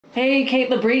Hey, Kate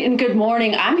Bree, and good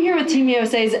morning. I'm here with Team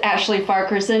USA's Ashley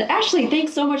Farquharson. Ashley,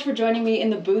 thanks so much for joining me in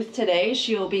the booth today.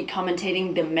 She'll be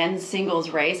commentating the men's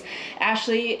singles race.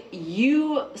 Ashley,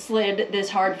 you slid this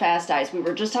hard, fast ice. We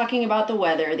were just talking about the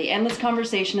weather, the endless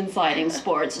conversation in sliding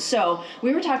sports. So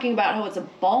we were talking about how it's a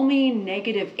balmy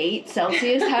 -8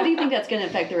 Celsius. How do you think that's going to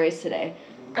affect the race today?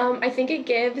 I think it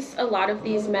gives a lot of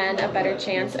these men a better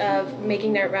chance of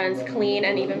making their runs clean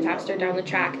and even faster down the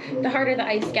track. The harder the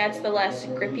ice gets, the less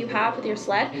grip you have with your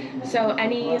sled. So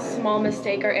any small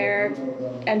mistake or error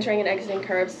entering and exiting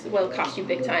curves will cost you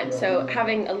big time. So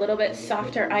having a little bit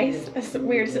softer ice, as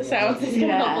weird as it sounds, is going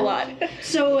to help a lot.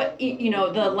 So,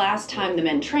 the last time the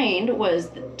men trained was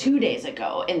 2 days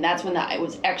ago, and that's when it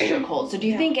was extra cold. So do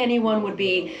you think anyone would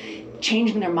be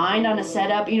changing their mind on a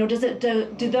setup?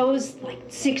 Do those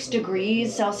 6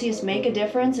 degrees Celsius make a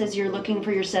difference as you're looking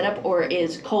for your setup, or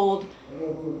does cold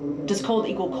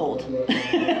equal cold?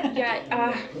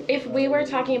 If we were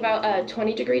talking about a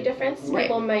 20-degree difference,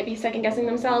 people might be second guessing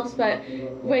themselves, but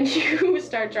when you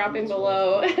start dropping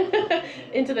below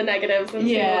into the negatives and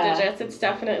single digits, it's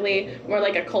definitely more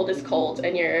like a cold is cold,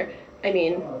 and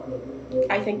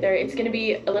I think it's going to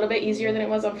be a little bit easier than it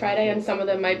was on Friday, and some of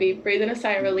them might be breathing a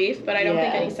sigh of relief, but I don't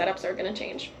think any setups are going to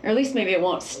change. Or at least maybe it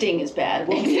won't sting as bad. It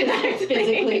won't be as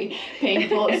physically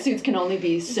painful. The suits can only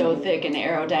be so thick and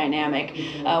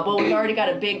aerodynamic. Well, we've already got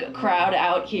a big crowd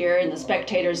out here, and the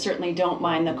spectators certainly don't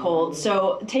mind the cold.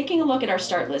 So taking a look at our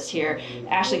start list here,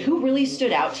 Ashley, who really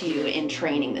stood out to you in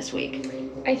training this week?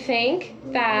 I think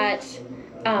that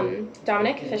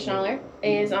Dominic Fischnaller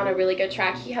is on a really good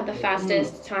track. He had the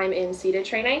fastest time in seated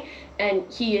training, and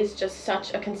he is just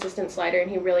such a consistent slider, and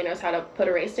he really knows how to put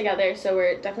a race together. So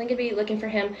we're definitely going to be looking for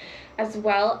him, as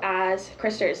well as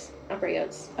Christer's upper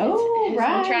yotes. His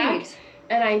home track.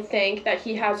 And I think that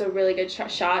he has a really good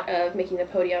shot of making the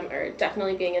podium, or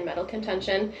definitely being in medal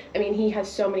contention. He has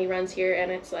so many runs here,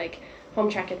 and it's like home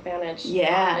track advantage.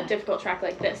 On a difficult track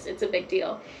like this, it's a big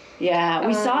deal. Yeah,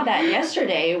 we saw that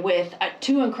yesterday with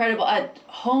 2 incredible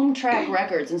home track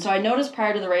records. And so I noticed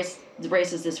prior to the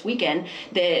races this weekend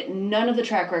that none of the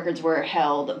track records were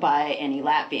held by any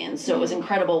Latvians. So it was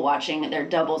incredible watching their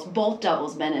both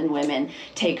doubles, men and women,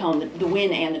 take home the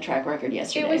win and the track record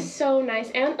yesterday. It was so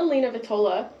nice. And Alina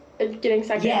Vitola getting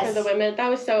second for the women. I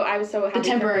was so happy. The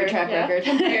temporary track record.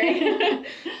 Temporary.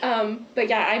 But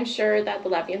yeah, I'm sure that the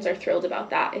Latvians are thrilled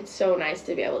about that. It's so nice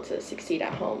to be able to succeed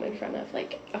at home in front of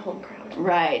a home crowd.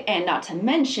 Right, and not to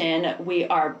mention, we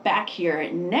are back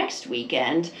here next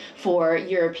weekend for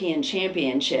European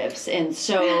Championships, and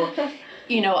so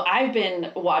I've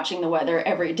been watching the weather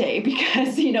every day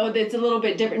because it's a little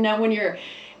bit different now when you're.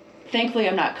 Thankfully,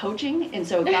 I'm not coaching, and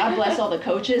so God bless all the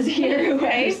coaches here who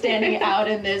are standing out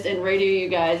in this and radio you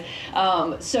guys.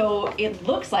 So it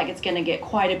looks like it's going to get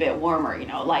quite a bit warmer,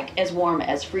 like as warm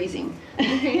as freezing,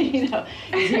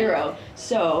 0.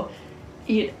 So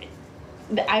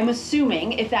I'm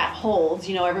assuming if that holds,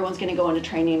 everyone's going to go into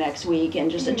training next week and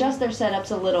just adjust their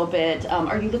setups a little bit.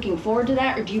 Are you looking forward to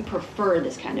that, or do you prefer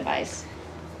this kind of ice?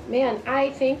 Man,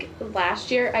 I think last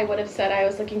year I would have said I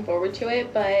was looking forward to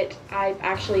it, but I've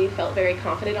actually felt very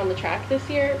confident on the track this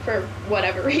year for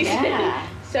whatever reason. Yeah.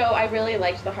 So I really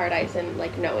liked the hard ice and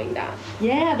knowing that.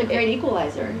 Yeah, the great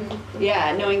equalizer.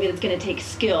 Yeah, knowing that it's going to take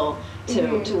skill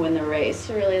to win the race.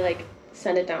 To really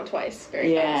send it down twice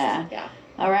very fast. Yeah.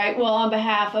 All right, well, on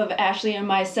behalf of Ashley and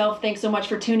myself, thanks so much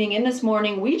for tuning in this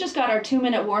morning. We just got our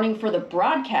 2-minute warning for the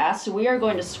broadcast, so we are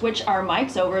going to switch our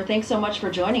mics over. Thanks so much for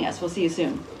joining us. We'll see you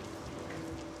soon.